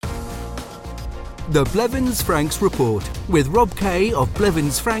The Blevins Franks Report with Rob Kay of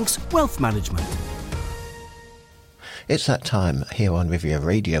Blevins Franks Wealth Management. It's that time here on Riviera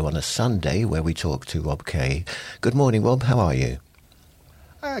Radio on a Sunday where we talk to Rob Kay. Good morning, Rob. How are you?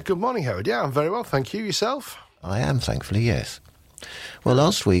 Good morning, Howard. Yeah, I'm very well, thank you. Yourself? I am, thankfully, yes. Well,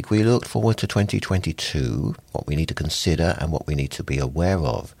 last week we looked forward to 2022, what we need to consider and what we need to be aware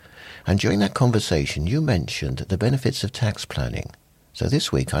of. And during that conversation, you mentioned the benefits of tax planning. So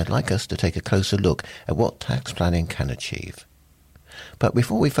this week I'd like us to take a closer look at what tax planning can achieve. But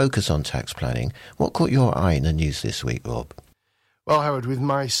before we focus on tax planning, what caught your eye in the news this week, Rob? Well, Howard, with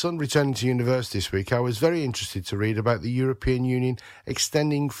my son returning to university this week, I was very interested to read about the European Union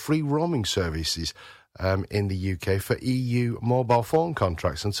extending free roaming services in the UK for EU mobile phone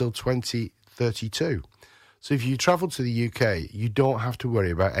contracts until 2032. So if you travel to the UK, you don't have to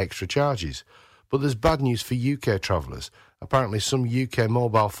worry about extra charges. But there's bad news for UK travellers. Apparently, some UK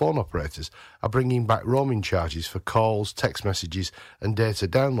mobile phone operators are bringing back roaming charges for calls, text messages and data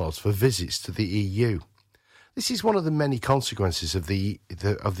downloads for visits to the EU. This is one of the many consequences of the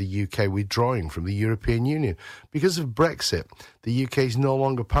UK withdrawing from the European Union. Because of Brexit, the UK is no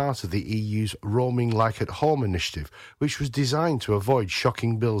longer part of the EU's Roaming Like at Home initiative, which was designed to avoid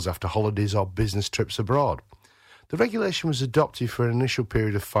shocking bills after holidays or business trips abroad. The regulation was adopted for an initial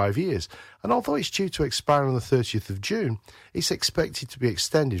period of 5 years, and although it's due to expire on the 30th of June, it's expected to be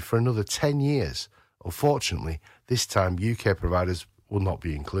extended for another 10 years. Unfortunately, this time UK providers will not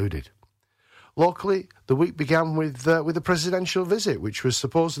be included. Locally, the week began with a presidential visit, which was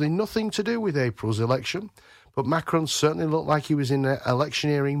supposedly nothing to do with April's election, but Macron certainly looked like he was in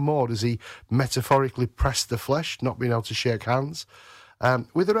electioneering mode as he metaphorically pressed the flesh, not being able to shake hands.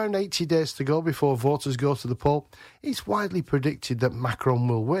 With around 80 days to go before voters go to the poll, it's widely predicted that Macron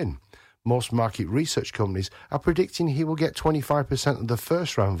will win. Most market research companies are predicting he will get 25% of the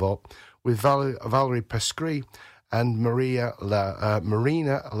first-round vote, with Valérie Pécresse and Marine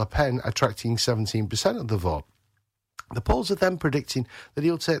Le Pen attracting 17% of the vote. The polls are then predicting that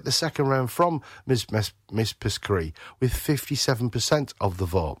he'll take the second round from Ms. Pécresse with 57% of the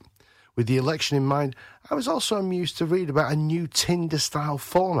vote. With the election in mind, I was also amused to read about a new Tinder-style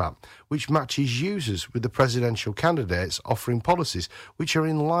phone app which matches users with the presidential candidates, offering policies which are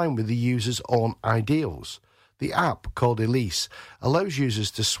in line with the user's own ideals. The app, called Elise, allows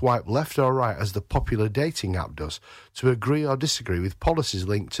users to swipe left or right as the popular dating app does, to agree or disagree with policies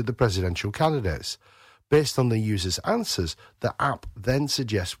linked to the presidential candidates. Based on the user's answers, the app then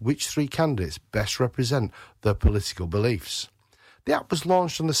suggests which three candidates best represent their political beliefs. The app was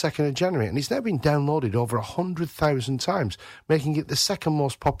launched on the 2nd of January and it's now been downloaded over 100,000 times, making it the second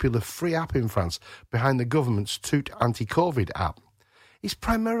most popular free app in France, behind the government's Tout anti-Covid app. It's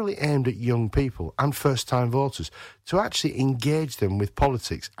primarily aimed at young people and first-time voters to actually engage them with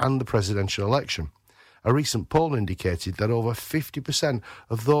politics and the presidential election. A recent poll indicated that over 50%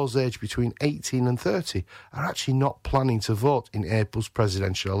 of those aged between 18 and 30 are actually not planning to vote in April's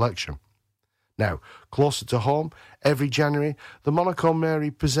presidential election. Now, closer to home, every January, the Monaco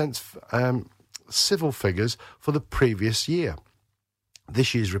Mairie presents civil figures for the previous year.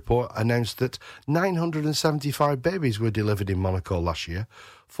 This year's report announced that 975 babies were delivered in Monaco last year.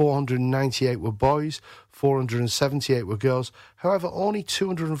 498 were boys, 478 were girls. However, only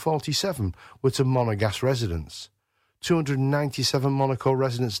 247 were to Monegasque residents. 297 Monaco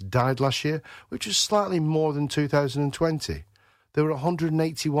residents died last year, which was slightly more than 2020. There were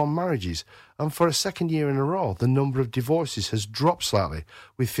 181 marriages, and for a second year in a row, the number of divorces has dropped slightly,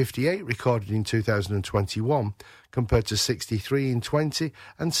 with 58 recorded in 2021, compared to 63 in 20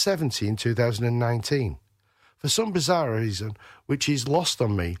 and 70 in 2019. For some bizarre reason, which is lost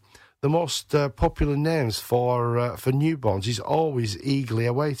on me, the most popular names for newborns is always eagerly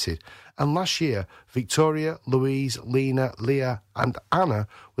awaited, and last year, Victoria, Louise, Lena, Leah and Anna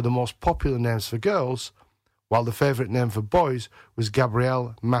were the most popular names for girls, while the favourite name for boys was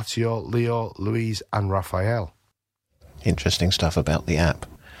Gabriel, Matteo, Leo, Louise and Raphael. Interesting stuff about the app.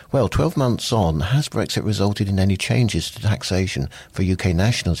 Well, 12 months on, has Brexit resulted in any changes to taxation for UK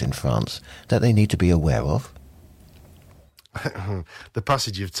nationals in France that they need to be aware of? The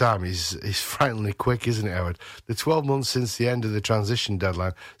passage of time is frighteningly quick, isn't it, Howard? The 12 months since the end of the transition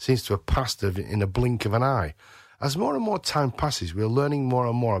deadline seems to have passed in a blink of an eye. As more and more time passes, we're learning more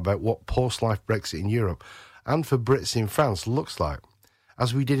and more about what post-life Brexit in Europe and for Brits in France looks like.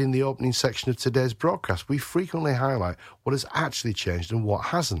 As we did in the opening section of today's broadcast, we frequently highlight what has actually changed and what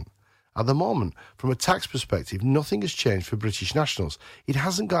hasn't. At the moment, from a tax perspective, nothing has changed for British nationals. It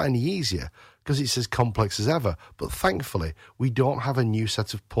hasn't got any easier because it's as complex as ever, but thankfully we don't have a new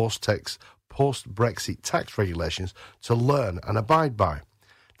set of post-Brexit tax regulations to learn and abide by.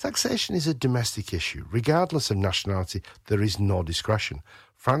 Taxation is a domestic issue. Regardless of nationality, there is no discretion.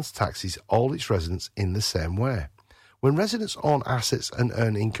 France taxes all its residents in the same way. When residents own assets and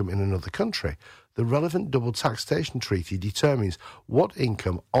earn income in another country, the relevant double taxation treaty determines what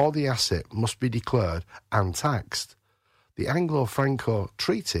income or the asset must be declared and taxed. The Anglo-Franco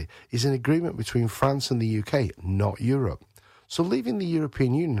Treaty is an agreement between France and the UK, not Europe. So leaving the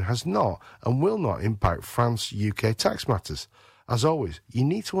European Union has not and will not impact France-UK tax matters. As always, you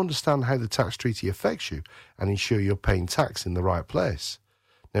need to understand how the tax treaty affects you and ensure you're paying tax in the right place.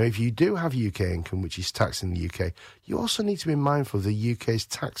 Now, if you do have UK income which is taxed in the UK, you also need to be mindful of the UK's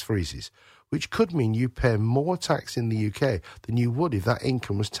tax freezes, which could mean you pay more tax in the UK than you would if that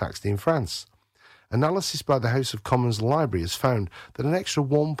income was taxed in France. Analysis by the House of Commons Library has found that an extra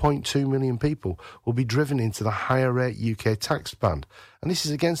 1.2 million people will be driven into the higher rate UK tax band, and this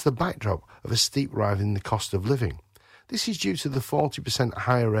is against the backdrop of a steep rise in the cost of living. This is due to the 40%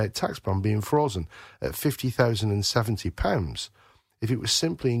 higher rate tax band being frozen at £50,070. If it was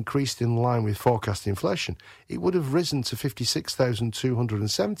simply increased in line with forecast inflation, it would have risen to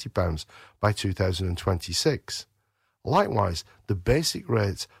 £56,270 by 2026. Likewise, the basic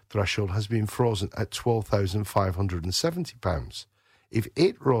rate threshold has been frozen at £12,570. If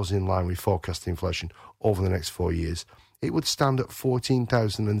it rose in line with forecast inflation over the next 4 years, it would stand at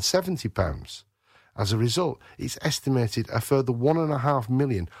 £14,070. As a result, it's estimated a further 1.5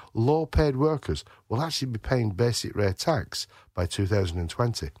 million low-paid workers will actually be paying basic rate tax by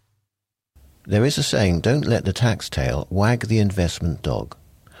 2020. There is a saying, don't let the tax tail wag the investment dog.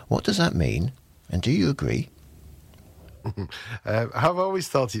 What does that mean? And do you agree? I've always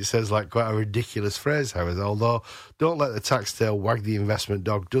thought it says like quite a ridiculous phrase, however, although don't let the tax tail wag the investment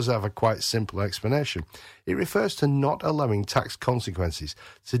dog does have a quite simple explanation. It refers to not allowing tax consequences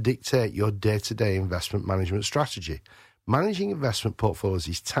to dictate your day-to-day investment management strategy. Managing investment portfolios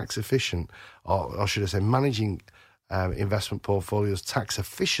is tax efficient, or should I say managing investment portfolios tax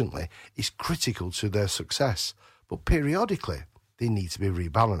efficiently is critical to their success, but periodically they need to be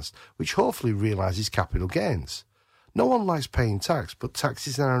rebalanced, which hopefully realises capital gains. No one likes paying tax, but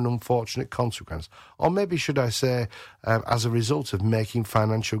taxes are an unfortunate consequence, or maybe should I say, as a result of making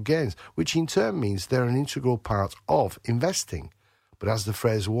financial gains, which in turn means they're an integral part of investing. But as the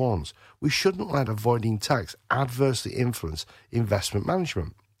phrase warns, we shouldn't let avoiding tax adversely influence investment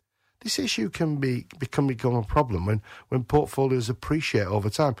management. This issue can become a problem when portfolios appreciate over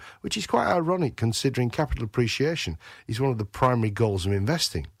time, which is quite ironic considering capital appreciation is one of the primary goals of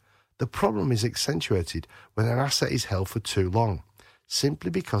investing. The problem is accentuated when an asset is held for too long,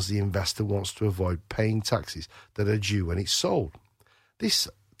 simply because the investor wants to avoid paying taxes that are due when it's sold. This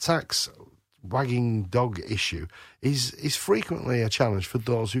tax wagging dog issue is frequently a challenge for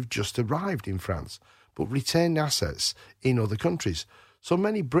those who've just arrived in France, but retained assets in other countries. So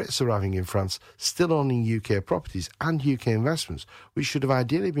many Brits arriving in France still owning UK properties and UK investments, which should have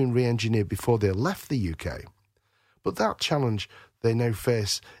ideally been re-engineered before they left the UK. But that challenge they now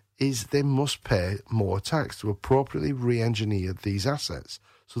face is they must pay more tax to appropriately re-engineer these assets,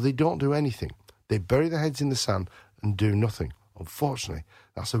 so they don't do anything. They bury their heads in the sand and do nothing. Unfortunately,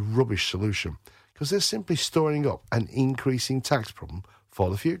 that's a rubbish solution, because they're simply storing up an increasing tax problem for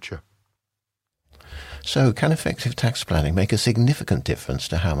the future. So, can effective tax planning make a significant difference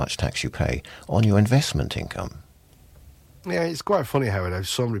to how much tax you pay on your investment income? Yeah, it's quite funny how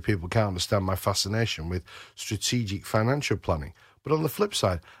so many people can't understand my fascination with strategic financial planning. But on the flip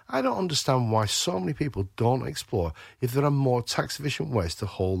side, I don't understand why so many people don't explore if there are more tax-efficient ways to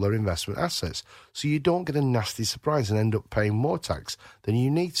hold their investment assets, so you don't get a nasty surprise and end up paying more tax than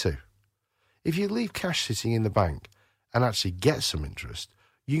you need to. If you leave cash sitting in the bank and actually get some interest,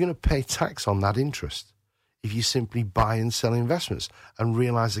 you're going to pay tax on that interest. If you simply buy and sell investments and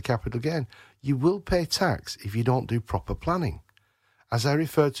realise the capital gain, you will pay tax if you don't do proper planning. As I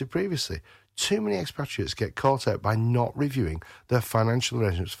referred to previously, too many expatriates get caught out by not reviewing their financial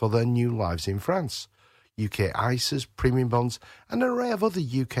arrangements for their new lives in France. UK ISAs, premium bonds, and an array of other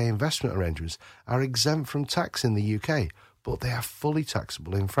UK investment arrangements are exempt from tax in the UK, but they are fully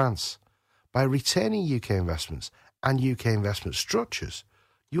taxable in France. By retaining UK investments and UK investment structures,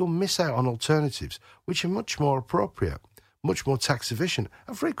 you'll miss out on alternatives which are much more appropriate, much more tax efficient,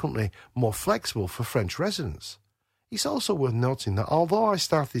 and frequently more flexible for French residents. It's also worth noting that although I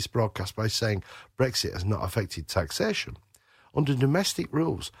started this broadcast by saying Brexit has not affected taxation, under domestic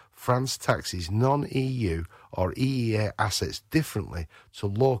rules, France taxes non-EU or EEA assets differently to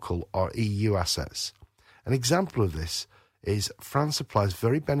local or EU assets. An example of this is France applies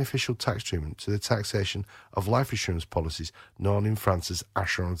very beneficial tax treatment to the taxation of life insurance policies known in France as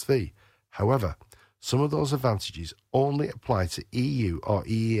assurance vie. However, Some of those advantages only apply to EU or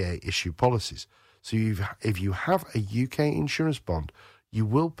EEA issued policies. So if you have a UK insurance bond, you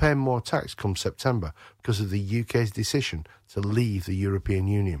will pay more tax come September because of the UK's decision to leave the European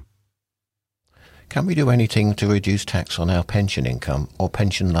Union. Can we do anything to reduce tax on our pension income or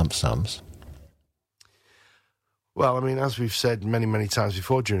pension lump sums? Well, I mean, as we've said many, many times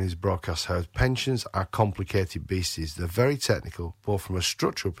before during this broadcast, how pensions are complicated beasties. They're very technical, both from a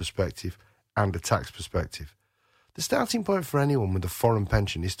structural perspective and a tax perspective. The starting point for anyone with a foreign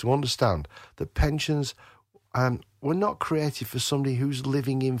pension is to understand that pensions were not created for somebody who's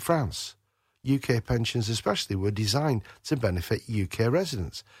living in France. UK pensions especially were designed to benefit UK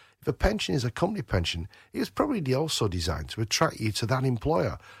residents. If a pension is a company pension, it was probably also designed to attract you to that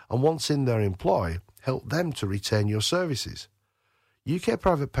employer, and once in their employ, help them to retain your services. UK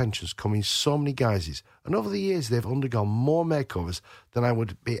private pensions come in so many guises, and over the years they've undergone more makeovers than I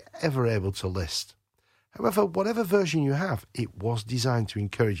would be ever able to list. However, whatever version you have, it was designed to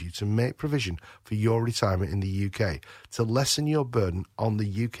encourage you to make provision for your retirement in the UK, to lessen your burden on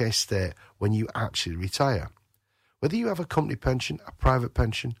the UK state when you actually retire. Whether you have a company pension, a private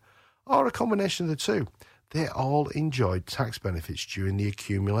pension, or a combination of the two, they all enjoyed tax benefits during the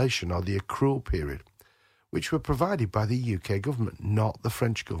accumulation or the accrual period, which were provided by the UK government, not the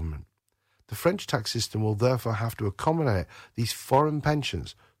French government. The French tax system will therefore have to accommodate these foreign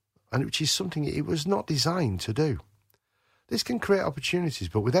pensions, and which is something it was not designed to do. This can create opportunities,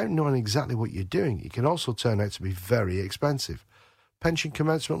 but without knowing exactly what you're doing, it can also turn out to be very expensive. Pension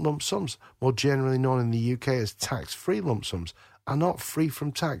commencement lump sums, more generally known in the UK as tax-free lump sums, are not free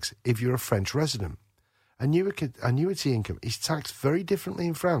from tax if you're a French resident. Annuity income is taxed very differently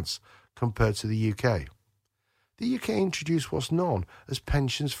in France compared to the UK. The UK introduced what's known as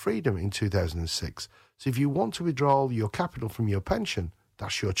pensions freedom in 2006, so if you want to withdraw your capital from your pension,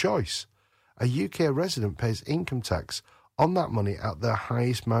 that's your choice. A UK resident pays income tax on that money at their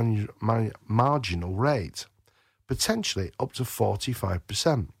highest marginal rate, potentially up to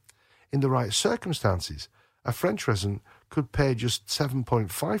 45%. In the right circumstances, a French resident could pay just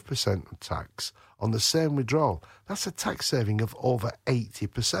 7.5% tax on the same withdrawal. That's a tax saving of over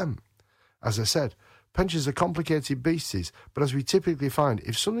 80%. As I said, pensions are complicated beasties, but as we typically find,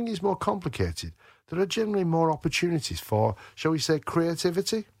 if something is more complicated, there are generally more opportunities for, shall we say,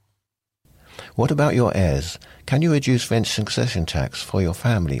 creativity. What about your heirs? Can you reduce French succession tax for your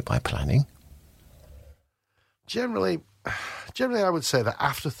family by planning? Generally, I would say that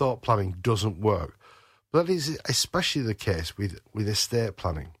afterthought planning doesn't work, but that is especially the case with estate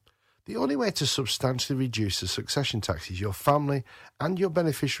planning. The only way to substantially reduce the succession taxes your family and your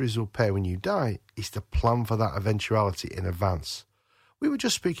beneficiaries will pay when you die is to plan for that eventuality in advance. We were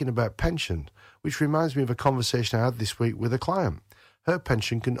just speaking about pension, which reminds me of a conversation I had this week with a client. Her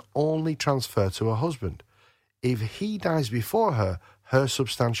pension can only transfer to her husband. If he dies before her, her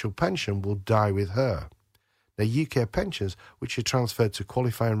substantial pension will die with her. Now, UK pensions, which are transferred to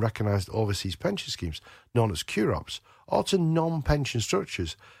qualifying recognised overseas pension schemes, known as QROPs, or to non-pension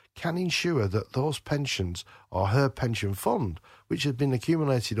structures, can ensure that those pensions or her pension fund, which has been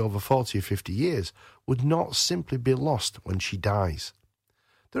accumulated over 40 or 50 years, would not simply be lost when she dies.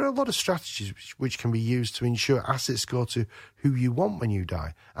 There are a lot of strategies which can be used to ensure assets go to who you want when you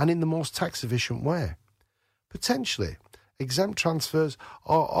die, and in the most tax-efficient way. Potentially, exempt transfers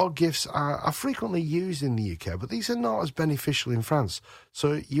or gifts are frequently used in the UK, but these are not as beneficial in France,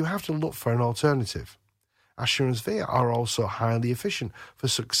 so you have to look for an alternative. Assurance vie are also highly efficient for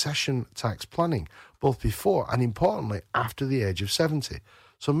succession tax planning, both before and, importantly, after the age of 70.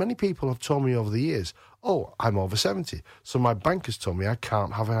 So many people have told me over the years, oh, I'm over 70, so my bank has told me I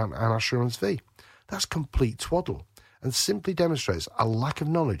can't have an assurance vie. That's complete twaddle and simply demonstrates a lack of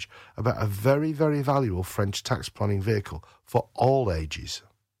knowledge about a very, very valuable French tax planning vehicle for all ages.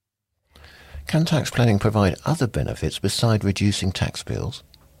 Can tax planning provide other benefits besides reducing tax bills?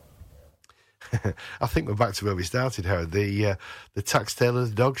 I think we're back to where we started, Howard. The tax tail of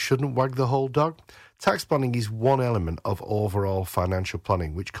the dog shouldn't wag the whole dog. Tax planning is one element of overall financial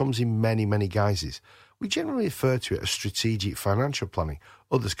planning, which comes in many, many guises. We generally refer to it as strategic financial planning.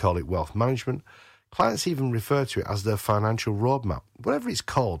 Others call it wealth management. Clients even refer to it as their financial roadmap. Whatever it's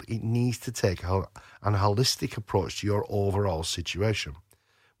called, it needs to take an holistic approach to your overall situation.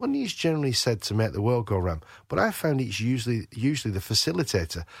 Money is generally said to make the world go round, but I found it's usually the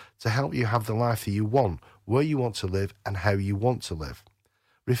facilitator to help you have the life that you want, where you want to live, and how you want to live.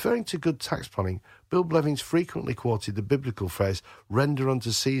 Referring to good tax planning, Bill Blevins frequently quoted the biblical phrase, "Render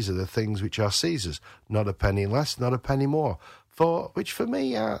unto Caesar the things which are Caesar's, not a penny less, not a penny more," which for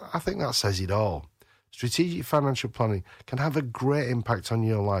me, I think that says it all. Strategic financial planning can have a great impact on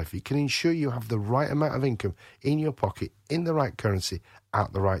your life. It can ensure you have the right amount of income in your pocket, in the right currency,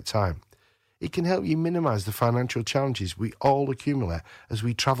 at the right time. It can help you minimise the financial challenges we all accumulate as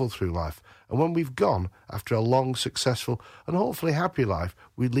we travel through life. And when we've gone, after a long, successful and hopefully happy life,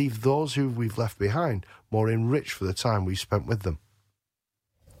 we leave those who we've left behind more enriched for the time we've spent with them.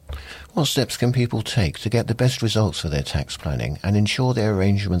 What steps can people take to get the best results for their tax planning and ensure their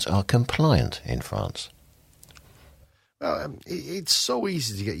arrangements are compliant in France? Well, it's so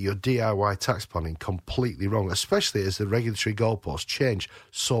easy to get your DIY tax planning completely wrong, especially as the regulatory goalposts change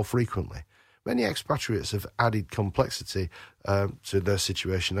so frequently. Many expatriates have added complexity to their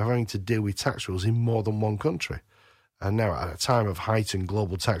situation of having to deal with tax rules in more than one country. And now, at a time of heightened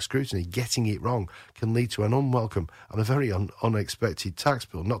global tax scrutiny, getting it wrong can lead to an unwelcome and a very unexpected tax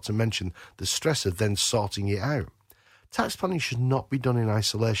bill, not to mention the stress of then sorting it out. Tax planning should not be done in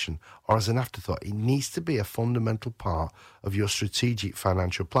isolation or as an afterthought. It needs to be a fundamental part of your strategic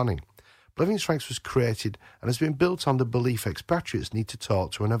financial planning. Blevins Franks was created and has been built on the belief expatriates need to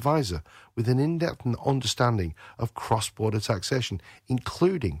talk to an advisor with an in-depth understanding of cross-border taxation,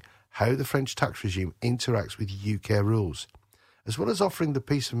 including how the French tax regime interacts with UK rules. As well as offering the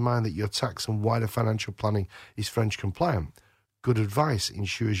peace of mind that your tax and wider financial planning is French compliant, good advice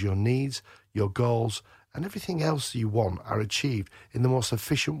ensures your needs, your goals, and everything else you want are achieved in the most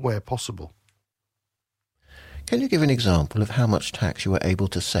efficient way possible. Can you give an example of how much tax you were able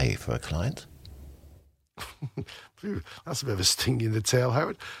to save for a client? That's a bit of a sting in the tail,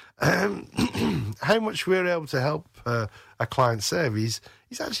 Howard. How much we're able to help a client save is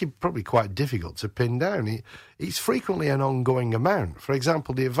actually probably quite difficult to pin down. It's frequently an ongoing amount. For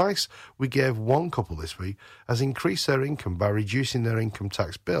example, the advice we gave one couple this week has increased their income by reducing their income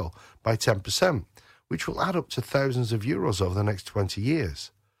tax bill by 10%, which will add up to thousands of euros over the next 20 years.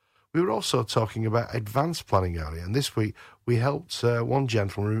 We were also talking about advanced planning earlier, and this week we helped one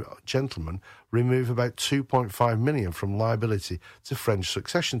gentleman remove about 2.5 million from liability to French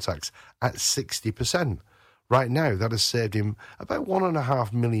succession tax at 60%. Right now, that has saved him about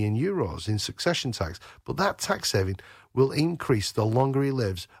 1.5 million euros in succession tax, but that tax saving will increase the longer he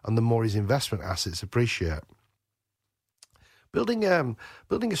lives and the more his investment assets appreciate. Building a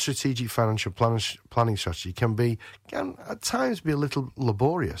strategic financial planning strategy can at times be a little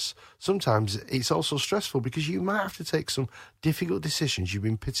laborious. Sometimes it's also stressful because you might have to take some difficult decisions you've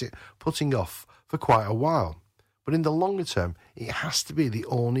been putting off for quite a while. But in the longer term, it has to be the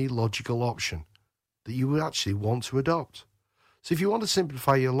only logical option that you would actually want to adopt. So if you want to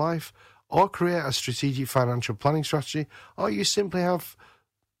simplify your life or create a strategic financial planning strategy, or you simply have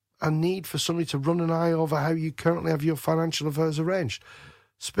a need for somebody to run an eye over how you currently have your financial affairs arranged,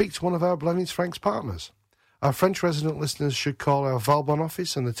 speak to one of our Blevins Franks partners. Our French resident listeners should call our Valbonne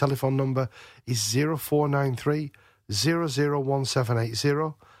office, and the telephone number is 0493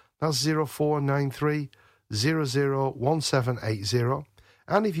 001780. That's 0493 001780.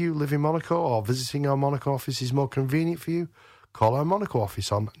 And if you live in Monaco or visiting our Monaco office is more convenient for you, call our Monaco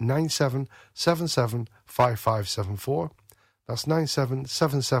office on 9777 5574. That's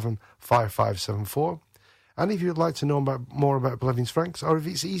 97775574. And if you'd like to know more about Blevins Franks, or if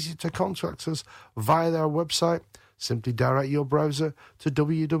it's easy to contact us via our website, simply direct your browser to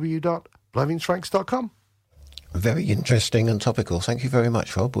www.blevinsfranks.com. Very interesting and topical. Thank you very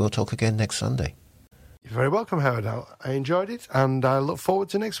much, Rob. We'll talk again next Sunday. You're very welcome, Howard. I enjoyed it, and I look forward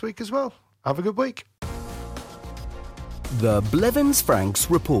to next week as well. Have a good week. The Blevins Franks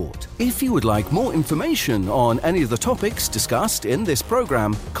Report. If you would like more information on any of the topics discussed in this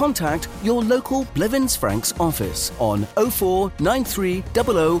programme, contact your local Blevins Franks office on 0493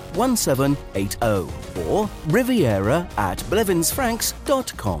 001780 or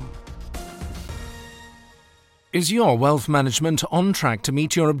riviera@blevinsfranks.com. Is your wealth management on track to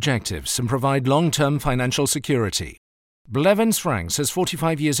meet your objectives and provide long-term financial security? Blevins Franks has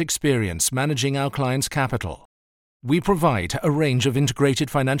 45 years' experience managing our clients' capital. We provide a range of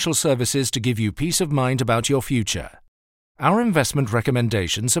integrated financial services to give you peace of mind about your future. Our investment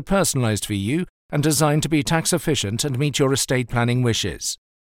recommendations are personalized for you and designed to be tax efficient and meet your estate planning wishes.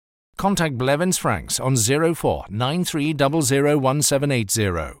 Contact Blevins Franks on 0493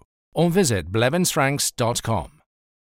 001780 or visit blevinsfranks.com.